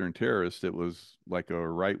Middle Eastern terrorist, it was like a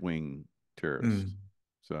right-wing terrorist. Mm.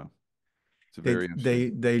 So it's a They very interesting. they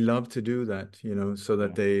they love to do that, you know, so that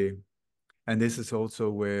Yeah. they, and this is also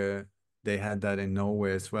where they had that in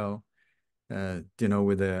Norway as well. You know,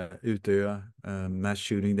 with the Utøya mass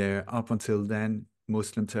shooting there. Up until then,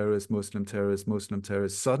 Muslim terrorists, Muslim terrorists, Muslim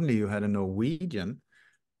terrorists. Suddenly, you had a Norwegian,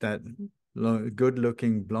 that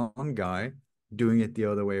good-looking blonde guy, doing it the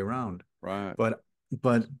other way around. Right.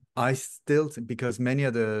 But I still, because many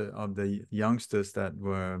of the youngsters that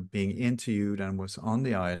were being interviewed and was on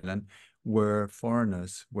the island were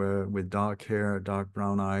foreigners, were with dark hair, dark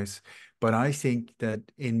brown eyes. But I think that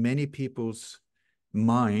in many people's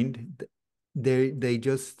mind, they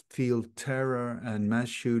just feel terror and mass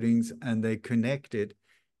shootings, and they connect it,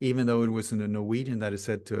 even though it wasn't a Norwegian that is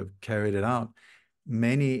said to have carried it out.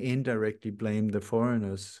 Many indirectly blame the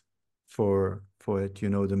foreigners for it. You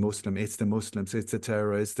know, the Muslim, it's the Muslims, it's the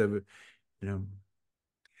terrorists, the, you know.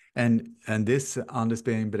 And this Anders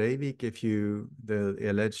Behring Breivik, if you, the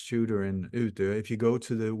alleged shooter in Utøya, if you go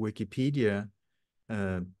to the Wikipedia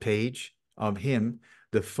page of him,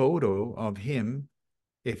 the photo of him,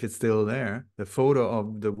 if it's still there, the photo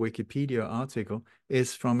of the Wikipedia article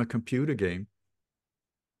is from a computer game.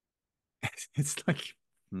 It's like,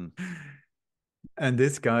 Hmm. and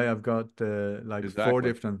this guy, I've got like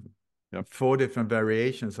Exactly. Yep. four different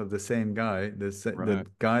variations of the same guy. The Right.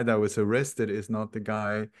 guy that was arrested is not the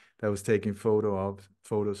guy that was taking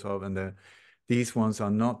photos of, and these ones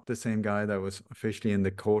are not the same guy that was officially in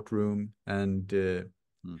the courtroom. And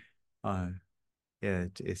Hmm. uh, yeah,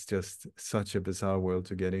 it's just such a bizarre world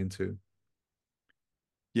to get into.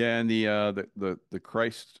 Yeah, and the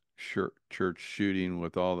Christ church shooting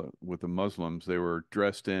with the Muslims, they were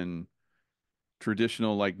dressed in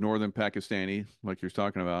traditional like northern Pakistani, like you're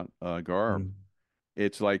talking about, garb. Mm,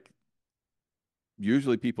 It's like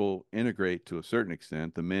usually people integrate to a certain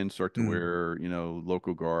extent. The men start to mm, wear, you know,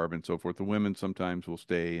 local garb and so forth. The women sometimes will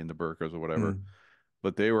stay in the burqas or whatever. mm.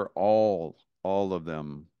 But they were all of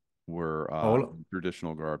them were All,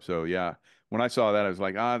 traditional garb. So yeah, when I saw that, I was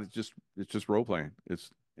like, it's just role playing.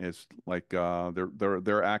 It's like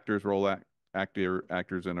they're actors,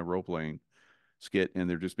 actors in a role playing skit, and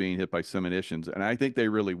they're just being hit by some munitions. And I think they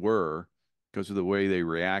really were because of the way they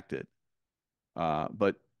reacted.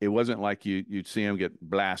 But it wasn't like you'd see them get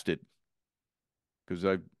blasted, because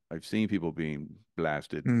I've seen people being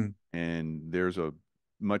blasted, mm, and there's a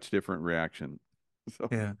much different reaction. So,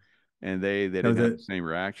 yeah. and they No, didn't have the same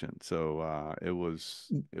reaction. So it was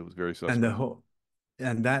very and the suspect. whole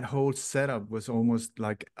and that whole setup was almost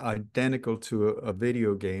like identical to a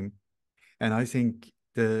video game. And I think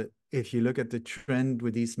the if you look at the trend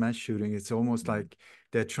with these mass shooting, it's almost Mhm. like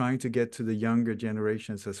they're trying to get to the younger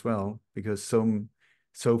generations as well, because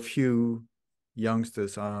so few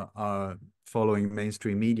youngsters are following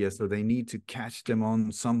mainstream media, so they need to catch them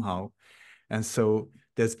on somehow. And so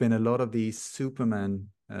there's been a lot of these Superman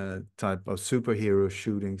type of superhero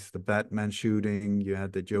shootings, the Batman shooting, you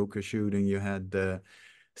had the Joker shooting, you had the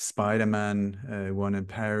Spider-Man one in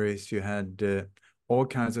Paris, you had all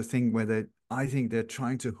kinds of things where I think they're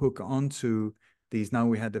trying to hook onto these. Now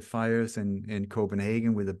we had the fires in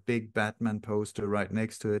Copenhagen with a big Batman poster right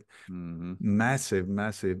next to it, Mhm. massive,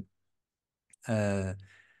 massive. Uh,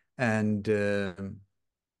 and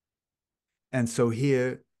And so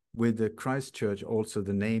here with the Christchurch, also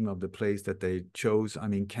the name of the place that they chose, I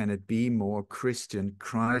mean, can it be more Christian?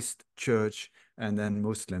 Christchurch and then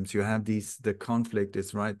Muslims. You have the conflict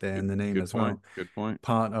is right there in the name Good as point. well. Good point.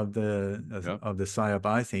 Part Yep. of the psyop,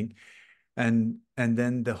 I think. And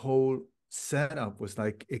then the whole setup was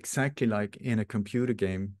like exactly like in a computer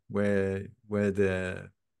game where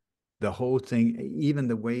the whole thing, even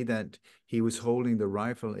the way that he was holding the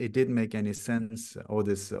rifle, it didn't make any sense, or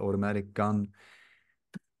this automatic gun.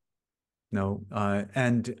 No,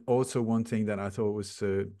 and also one thing that I thought was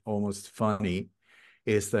almost funny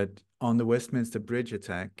is that on the Westminster Bridge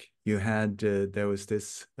attack, you had there was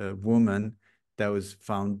this woman that was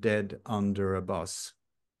found dead under a bus.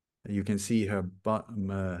 You can see her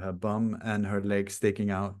bum and her legs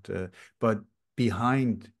sticking out, but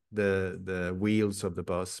behind the wheels of the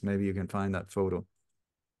bus. Maybe you can find that photo.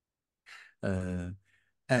 And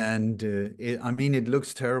I mean, it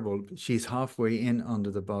looks terrible. She's halfway in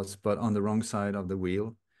under the bus, but on the wrong side of the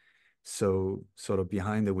wheel, so sort of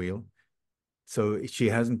behind the wheel. So she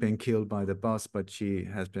hasn't been killed by the bus, but she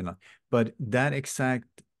has been. But that exact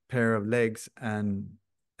pair of legs and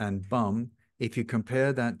bum, if you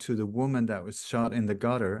compare that to the woman that was shot in the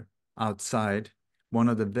gutter outside, one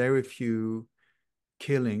of the very few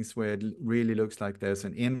killings where it really looks like there's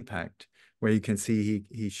an impact, where you can see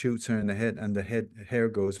he shoots her in the head and the hair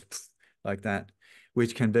goes like that,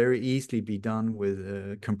 which can very easily be done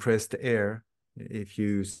with compressed air. If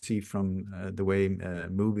you see from the way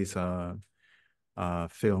movies are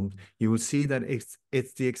filmed, you will see that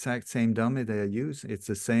it's the exact same dummy they use. It's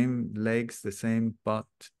the same legs, the same butt,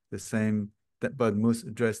 the same that, but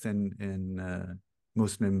dressed in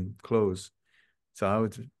Muslim clothes. So I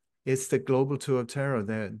would. It's the global tour of terror.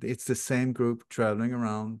 It's the same group traveling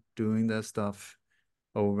around doing their stuff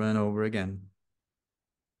over and over again.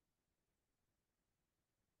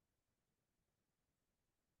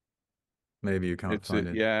 Maybe you can't It's find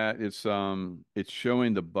it, it. yeah, it's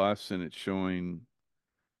showing the bus and it's showing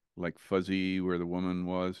like fuzzy where the woman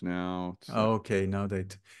was now. It's like Oh, okay, now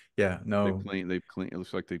yeah, no, they've cleaned, it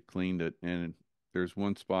looks like they've cleaned it. And there's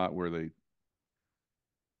one spot where they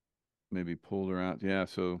maybe pulled her out. Yeah,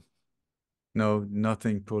 so no,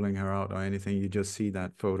 nothing pulling her out or anything. You just see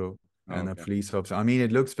that photo oh, and a okay. police officer. I mean,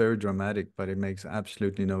 it looks very dramatic, but it makes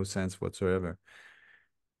absolutely no sense whatsoever.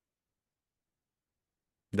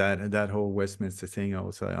 That whole Westminster thing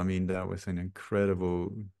also, I mean, that was an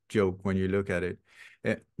incredible joke when you look at it.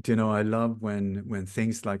 You know, I love when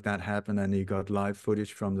things like that happen and you got live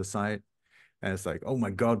footage from the site. And it's like, oh my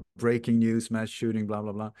God, breaking news, mass shooting, blah,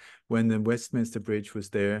 blah, blah. When the Westminster Bridge was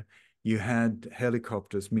there, you had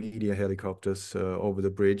helicopters, media helicopters over the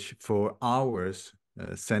bridge for hours,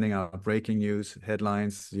 sending out breaking news,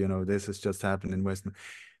 headlines, you know, this has just happened in Westminster.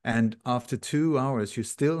 And after 2 hours, you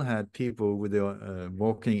still had people with the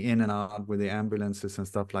walking in and out with the ambulances and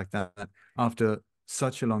stuff like that. After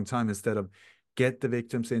such a long time, instead of get the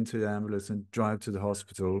victims into the ambulance and drive to the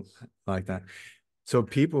hospital like that. So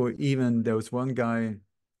people, even there was one guy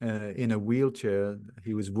in a wheelchair.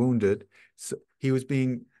 He was wounded. So he was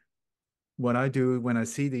being. What I do when I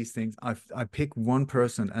see these things, I pick one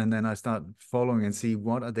person and then I start following and see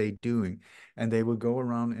what are they doing, and they will go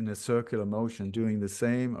around in a circular motion, doing the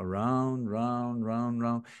same around, round, round,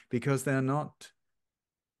 round, because they're not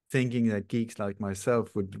thinking that geeks like myself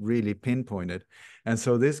would really pinpoint it. And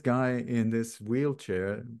so this guy in this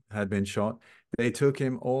wheelchair had been shot. They took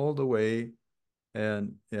him all the way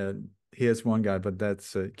and here's one guy, but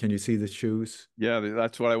that's can you see the shoes? Yeah,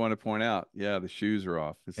 that's what I want to point out. Yeah, the shoes are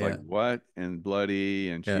off. It's like Yeah, what and bloody,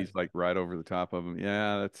 and yeah. she's like right over the top of him.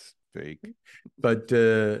 Yeah, that's fake. But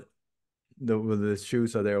the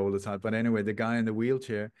shoes are there all the time. But anyway, the guy in the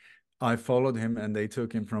wheelchair, I followed him, and they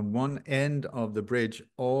took him from one end of the bridge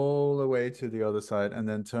all the way to the other side, and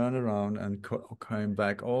then turned around and came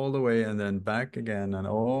back all the way, and then back again, and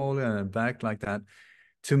all and back like that,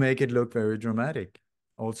 to make it look very dramatic.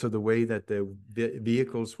 Also, the way that the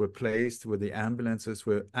vehicles were placed with the ambulances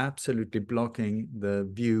were absolutely blocking the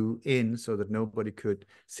view in so that nobody could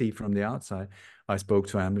see from the outside. I spoke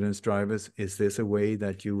to ambulance drivers. Is this a way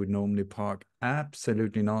that you would normally park?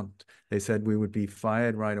 Absolutely not. They said we would be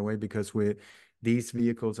fired right away because these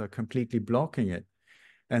vehicles are completely blocking it.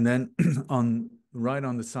 And then right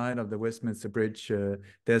on the side of the Westminster Bridge,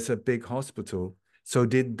 there's a big hospital. So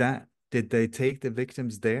did they take the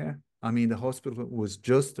victims there? I mean, the hospital was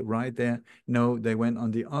just right there. No, they went on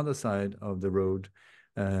the other side of the road,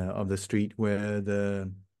 of the street where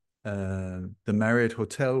the Marriott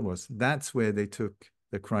Hotel was. That's where they took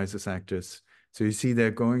the crisis actors. So you see, they're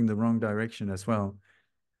going the wrong direction as well.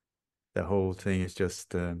 The whole thing is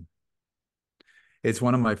just it's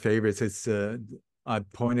one of my favorites. It's I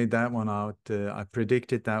pointed that one out. I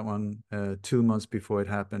predicted that one 2 months before it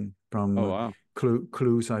happened Oh from wow.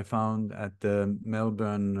 clues I found at the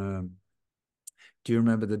Melbourne. Do you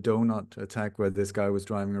remember the donut attack where this guy was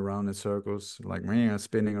driving around in circles, like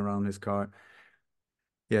spinning around his car?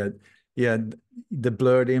 Yeah, yeah. The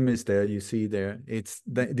blurred image there you see there.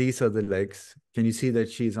 These are the legs. Can you see that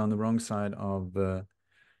she's on the wrong side Yeah,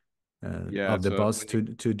 of the so bus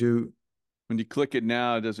to do? when you click it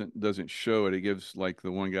now, it doesn't show it. It gives like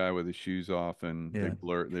the one guy with his shoes off, and Yeah.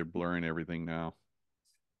 they're blurring everything now.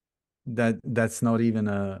 that's not even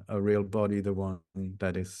a real body, the one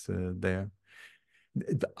that is there.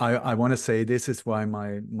 I want to say this is why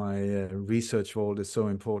my research vault is so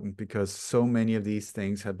important, because so many of these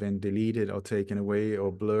things have been deleted or taken away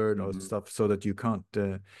or blurred or Hmm. stuff, so that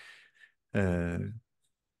uh,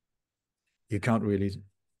 you can't really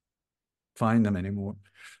find them anymore.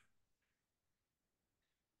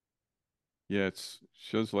 Yeah, it's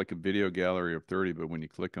shows like a video gallery of 30, but when you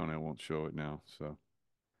click on it, it won't show it now.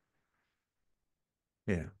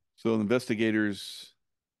 Yeah, So investigators,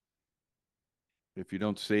 if you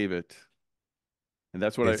don't save it, and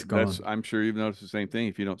it's gone. I'm sure you've noticed the same thing.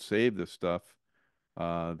 If you don't save this stuff,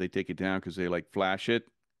 they take it down because they like flash it,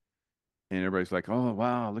 and everybody's like, "Oh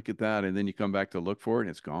wow, look at that!" And then you come back to look for it, and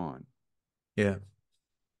it's gone. Yeah,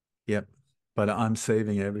 yep. But I'm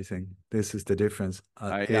saving everything. This is the difference.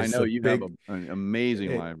 I It's know a you have big an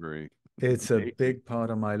amazing it, library. it's a Amazing. big part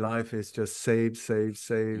of my life. Is just save, save,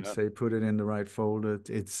 save, Yeah. save, put it in the right folder.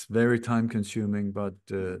 It's very time consuming, but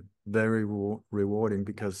very rewarding,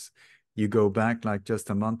 because you go back like just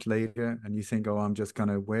a month later and you think, oh, I'm just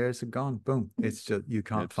gonna, where is it gone? Boom. It's just, you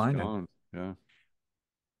can't It's find it. gone. Yeah.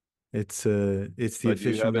 It's the But you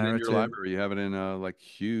official have it in your narrative. library. You have it in like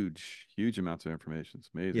huge amounts of information. It's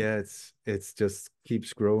amazing. Yeah, it's just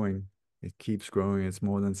keeps growing. It keeps growing. It's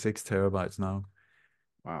more than 6 terabytes now.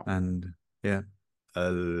 Wow. And yeah,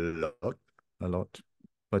 a lot, a lot.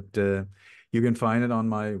 But you can find it on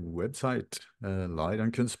my website,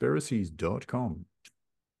 lightandconspiracies.com.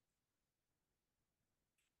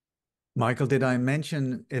 Michael, did I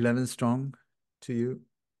mention 11 Strong to you?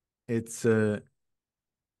 It's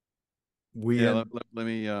we Yeah, have let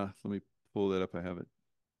me pull that up. I have it.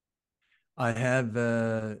 I have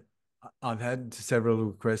I've had several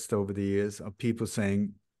requests over the years of people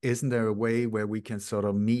saying, isn't there a way where we can sort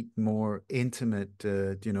of meet more intimate,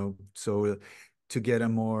 so to get a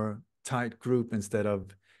more tight group, instead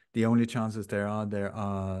of the only chances there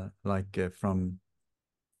are like from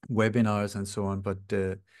webinars and so on, but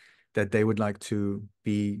that they would like to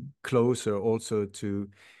be closer also to,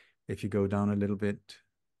 if you go down a little bit,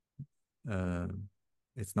 uh,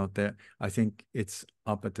 it's not there. I think it's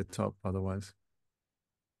up at the top otherwise.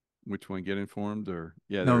 Which one? Get informed or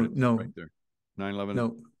yeah, there No, it is, right no, there. 9/11.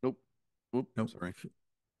 no, Nope. Oop, no. sorry.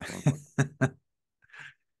 Wrong one.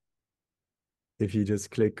 If you just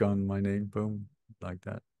click on my name, boom, like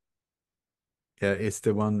that. Yeah, it's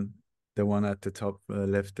the one at the top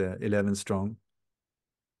left there, 11 strong.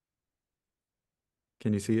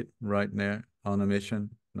 Can you see it right there on a mission?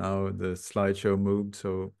 Now the slideshow moved,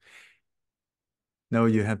 so no,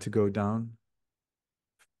 you have to go down,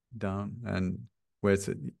 down, and where's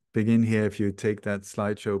it? Begin here. If you take that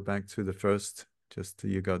slideshow back to the first, just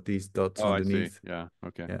you got these dots Oh, I see. underneath. Yeah.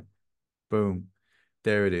 Okay. Yeah, boom.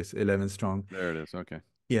 There it is, 11 strong. There it is. Okay.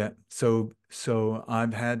 Yeah, so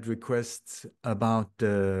I've had requests about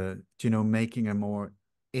making a more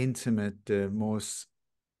intimate, more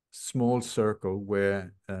small circle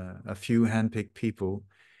where a few handpicked people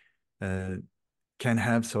uh, can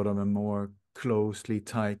have sort of a more closely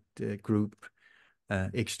tight group,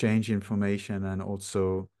 exchange information, and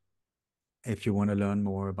also if you want to learn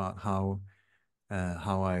more about how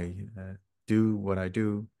I do what I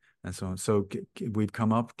do and so on. So we've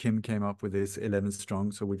come up, Kim came up with this 11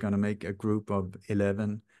 strong. So we're going to make a group of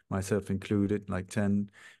 11, myself included, like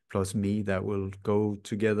 10 plus me, that will go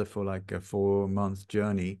together for like a 4 month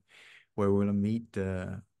journey where we'll meet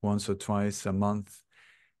once or twice a month,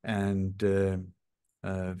 and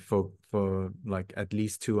for like at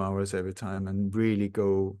least 2 hours every time, and really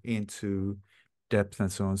go into depth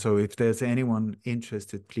and so on. So if there's anyone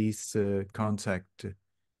interested, please contact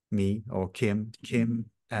me or Kim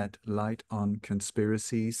at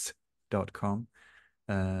lightonconspiracies.com,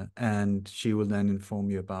 and she will then inform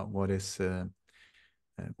you about what is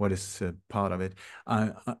part of it.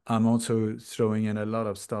 I'm also throwing in a lot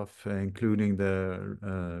of stuff, including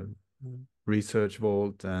the research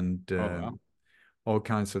vault and Oh wow. all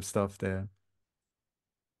kinds of stuff there.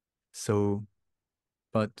 So,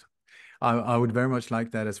 but I would very much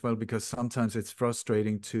like that as well, because sometimes it's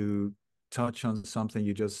frustrating to touch on something,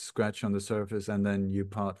 you just scratch on the surface and then you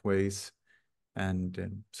part ways.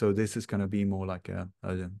 And so this is going to be more like a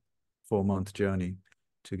 4 month journey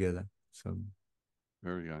together. So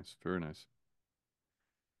Very nice. Very nice.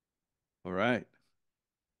 All right.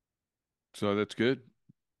 So that's good.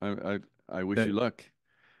 I I wish you that, luck.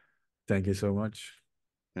 thank you so much.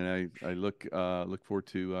 And I look forward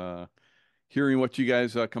to hearing what you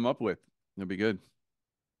guys come up with. That'll be good.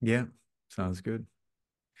 Yeah, sounds good.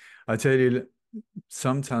 I tell you,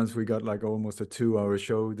 sometimes we got like almost a 2 hour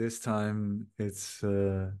show. This time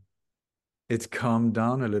it's calmed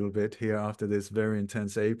down a little bit here after this very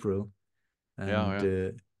intense April, Yeah, and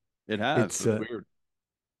yeah. It has. it's It's weird.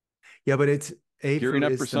 yeah, but it's Gearing April up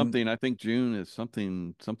for is the something. I think June is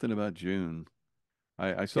something about June.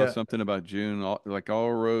 I saw yeah. something about June, like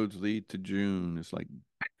all roads lead to June. It's like,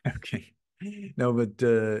 Okay. No, but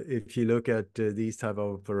if you look at these type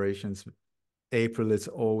of operations, April is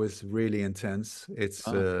always really intense. oh,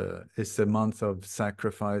 It's the month of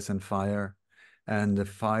sacrifice and fire, and the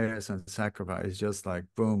fires and sacrifice just like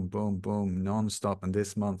boom, boom, boom, nonstop. And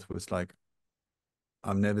this month was like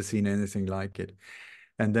I've never seen anything like it.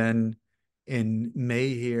 And then in May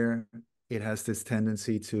here, it has this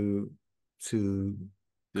tendency to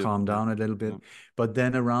dip, calm dip. down a little Yeah. bit. But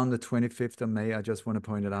then around the 25th of May, I just want to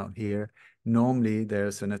point it out here. Normally,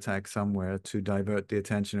 there's an attack somewhere to divert the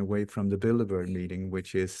attention away from the Bilderberg meeting,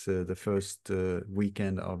 which is the first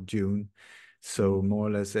weekend of June. So Mm, more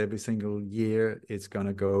or less every single year, it's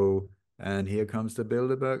gonna go, and here comes the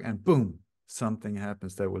Bilderberg, and boom, something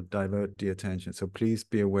happens that will divert the attention. So please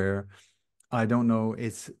be aware. I don't know.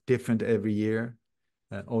 It's different every year.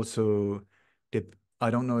 Also, I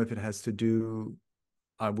don't know if it has to do.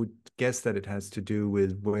 I would guess that it has to do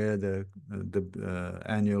with where the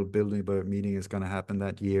annual Bilderberg meeting is going to happen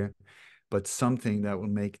that year, but something that will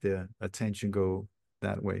make the attention go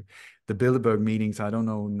that way. The Bilderberg meetings, I don't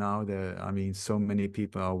know now that, I mean, so many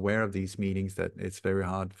people are aware of these meetings that it's very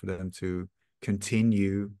hard for them to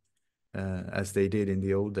continue as they did in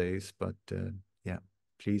the old days. But yeah,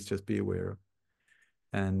 please just be aware.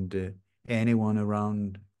 And anyone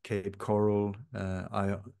around Cape Coral,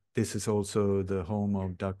 I this is also the home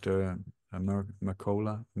of Dr.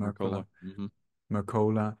 Mercola. Hmm.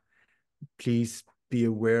 Mercola. Please be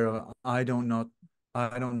aware of, I don't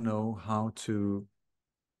know how to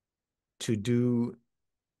do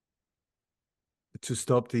to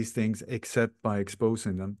stop these things except by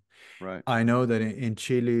exposing them. Right. I know that in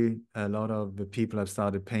Chile, a lot of the people have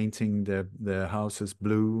started painting their houses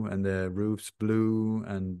blue and their roofs blue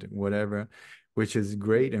and whatever, which is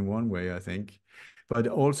great in one way, I think. But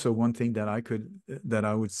also one thing that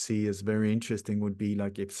I would see as very interesting would be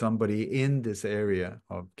like if somebody in this area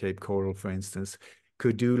of Cape Coral, for instance,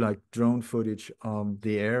 could do like drone footage of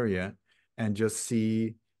the area and just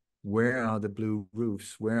see where are the blue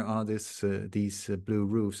roofs, where are these blue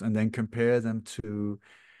roofs, and then compare them to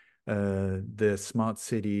the smart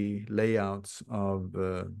city layouts of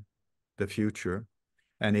the future.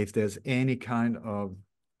 And if there's any kind of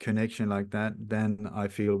connection like that, then I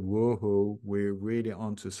feel, whoa, we're really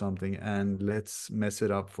onto something, and let's mess it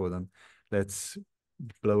up for them. Let's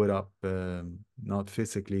blow it up, not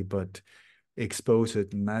physically, but expose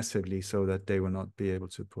it massively so that they will not be able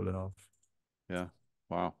to pull it off. Yeah.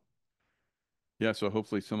 Wow. Yeah. So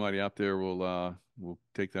hopefully somebody out there will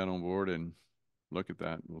take that on board and look at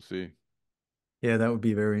that. We'll see. Yeah, that would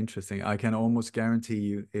be very interesting. I can almost guarantee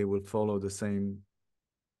you it will follow the same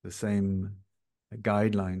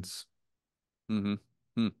guidelines. Mm-hmm.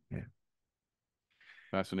 Hmm. Yeah.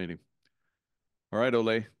 Fascinating. All right,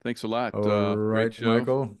 Ole. Thanks a lot. All Great right, show.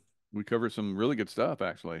 Michael. We covered some really good stuff,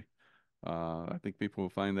 actually. I think people will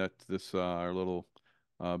find that this our little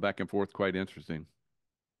back and forth quite interesting.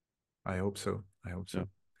 I hope so. I hope Yeah. so.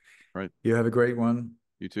 Right. You have a great one.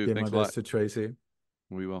 You too. Give my Thanks a lot. best to Tracy.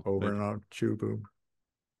 We will. Over Later. and out. Chew boom.